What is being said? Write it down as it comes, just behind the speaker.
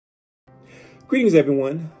Greetings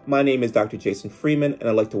everyone, my name is Dr. Jason Freeman and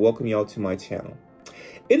I'd like to welcome y'all to my channel.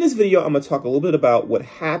 In this video, I'm going to talk a little bit about what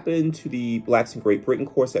happened to the Blacks in Great Britain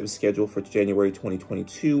course that was scheduled for January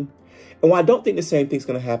 2022, and why I don't think the same thing's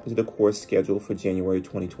going to happen to the course scheduled for January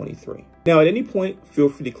 2023. Now, at any point, feel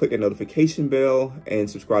free to click that notification bell and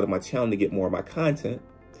subscribe to my channel to get more of my content.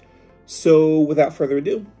 So without further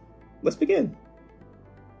ado, let's begin.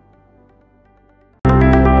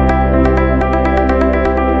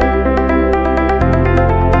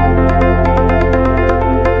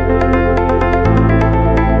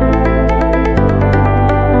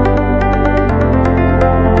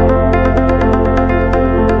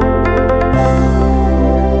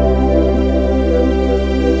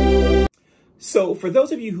 So for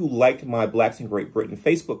those of you who liked my Blacks in Great Britain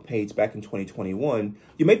Facebook page back in 2021,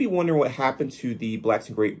 you may be wondering what happened to the Blacks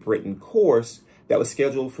in Great Britain course that was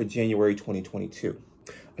scheduled for January 2022.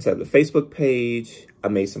 I set up the Facebook page, I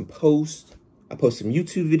made some posts, I posted some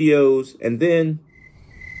YouTube videos, and then,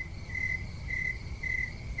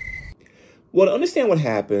 well, to understand what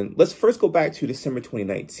happened, let's first go back to December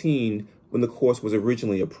 2019 when the course was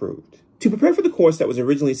originally approved. To prepare for the course that was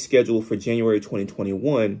originally scheduled for January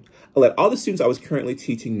 2021, I let all the students I was currently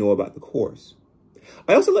teaching know about the course.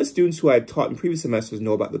 I also let students who I had taught in previous semesters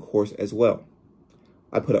know about the course as well.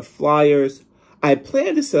 I put up flyers. I had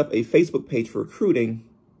planned to set up a Facebook page for recruiting.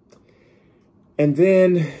 And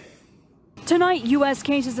then tonight, U.S.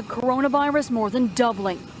 cases of coronavirus more than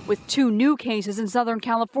doubling, with 2 new cases in Southern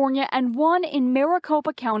California and 1 in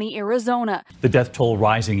Maricopa County, Arizona. The death toll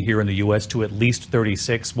rising here in the U.S. to at least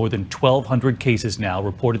 36, more than 1,200 cases now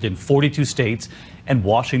reported in 42 states and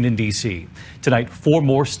Washington, D.C. Tonight, 4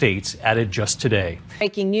 more states added just today.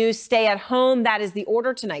 Breaking news, stay at home. That is the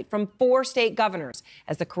order tonight from 4 state governors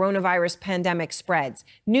as the coronavirus pandemic spreads.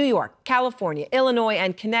 New York, California, Illinois,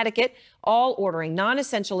 and Connecticut all ordering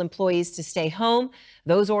non-essential employees to stay home.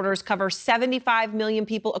 Those orders cover 75 million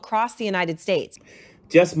people across the United States.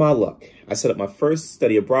 Just my luck. I set up my first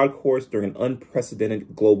study abroad course during an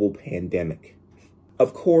unprecedented global pandemic.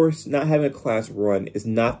 Of course, not having a class run is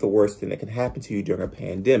not the worst thing that can happen to you during a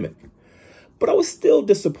pandemic. But I was still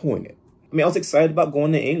disappointed. I was excited about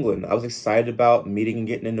going to England. I was excited about meeting and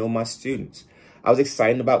getting to know my students. I was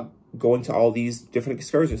excited about going to all these different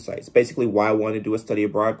excursion sites, basically why I wanted to do a study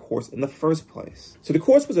abroad course in the first place. So the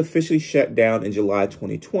course was officially shut down in July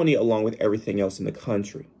 2020, along with everything else in the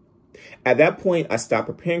country. At that point, I stopped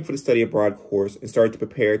preparing for the study abroad course and started to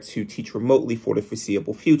prepare to teach remotely for the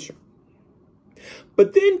foreseeable future.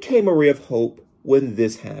 But then came a ray of hope when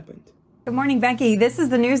this happened. Good morning, Becky. This is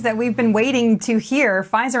the news that we've been waiting to hear.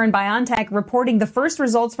 Pfizer and BioNTech reporting the first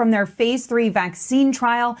results from their phase 3 vaccine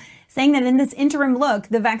trial, saying that in this interim look,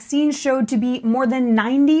 the vaccine showed to be more than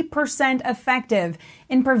 90% effective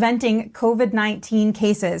in preventing COVID-19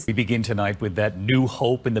 cases. We begin tonight with that new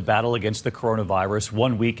hope in the battle against the coronavirus.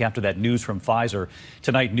 1 week after that news from Pfizer,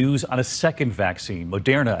 tonight news on a second vaccine.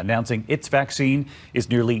 Moderna announcing its vaccine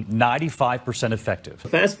is nearly 95% effective.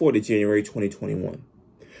 Fast forward to January 2021.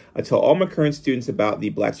 I tell all my current students about the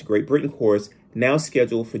Blacks in Great Britain course, now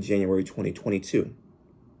scheduled for January 2022.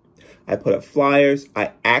 I put up flyers.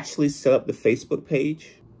 I actually set up the Facebook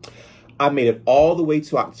page. I made it all the way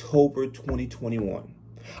to October 2021.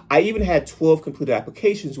 I even had 12 completed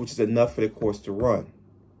applications, which is enough for the course to run.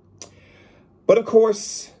 But of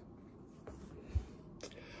course,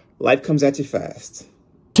 life comes at you fast.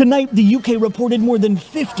 Tonight, the UK reported more than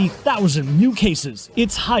 50,000 new cases,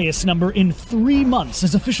 its highest number in 3 months,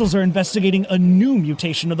 as officials are investigating a new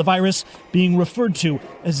mutation of the virus being referred to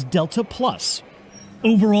as Delta Plus.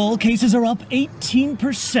 Overall, cases are up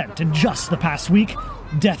 18% in just the past week.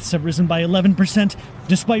 Deaths have risen by 11%,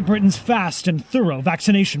 despite Britain's fast and thorough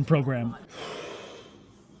vaccination program.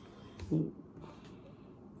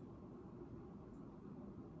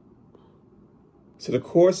 So the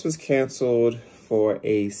course was canceled for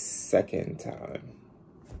a second time.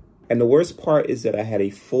 And the worst part is that I had a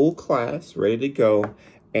full class ready to go,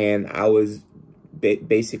 and I was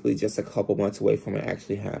basically just a couple months away from it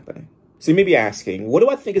actually happening. So you may be asking, what do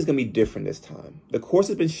I think is going to be different this time? The course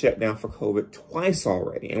has been shut down for COVID twice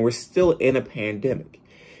already, and we're still in a pandemic.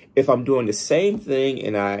 If I'm doing the same thing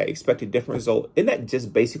and I expect a different result, isn't that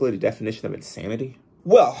just basically the definition of insanity?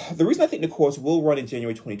 Well, the reason I think the course will run in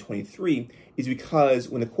January 2023 is because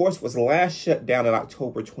when the course was last shut down in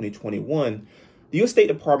October 2021, the U.S. State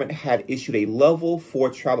Department had issued a level 4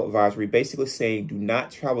 travel advisory, basically saying do not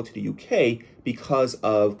travel to the UK because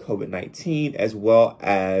of COVID-19, as well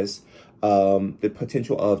as the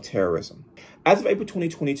potential of terrorism. As of April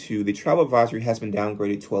 2022, the travel advisory has been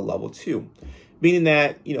downgraded to a level 2, meaning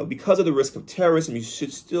that, because of the risk of terrorism, you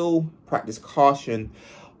should still practice caution.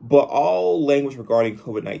 but all language regarding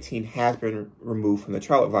COVID-19 has been removed from the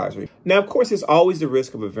travel advisory. Now, of course, there's always the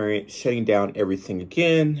risk of a variant shutting down everything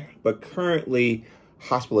again, but currently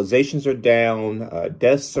hospitalizations are down,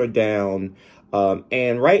 deaths are down,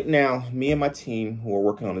 and right now, me and my team who are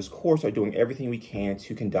working on this course are doing everything we can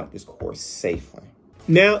to conduct this course safely.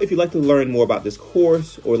 Now, if you'd like to learn more about this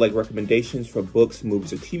course or like recommendations for books,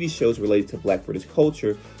 movies, or TV shows related to Black British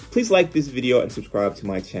culture, please like this video and subscribe to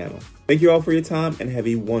my channel. Thank you all for your time and have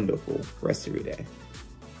a wonderful rest of your day.